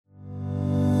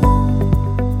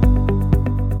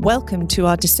Welcome to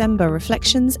our December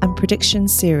Reflections and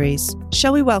Predictions series.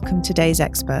 Shall we welcome today's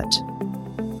expert?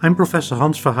 I'm Professor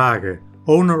Hans Verhagen,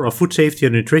 owner of Food Safety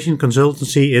and Nutrition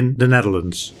Consultancy in the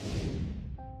Netherlands.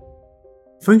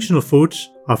 Functional foods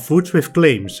are foods with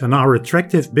claims and are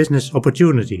attractive business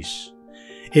opportunities.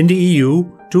 In the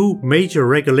EU, two major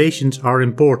regulations are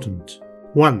important.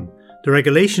 1. The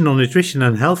Regulation on Nutrition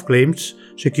and Health Claims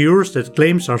secures that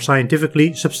claims are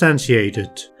scientifically substantiated.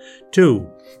 2.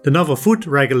 The Novel Food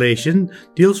Regulation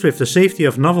deals with the safety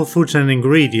of novel foods and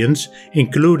ingredients,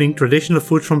 including traditional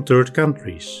foods from third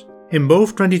countries. In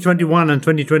both 2021 and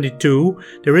 2022,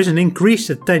 there is an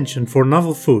increased attention for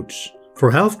novel foods.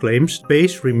 For health claims, the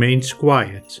pace remains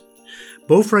quiet.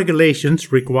 Both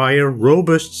regulations require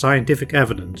robust scientific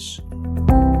evidence.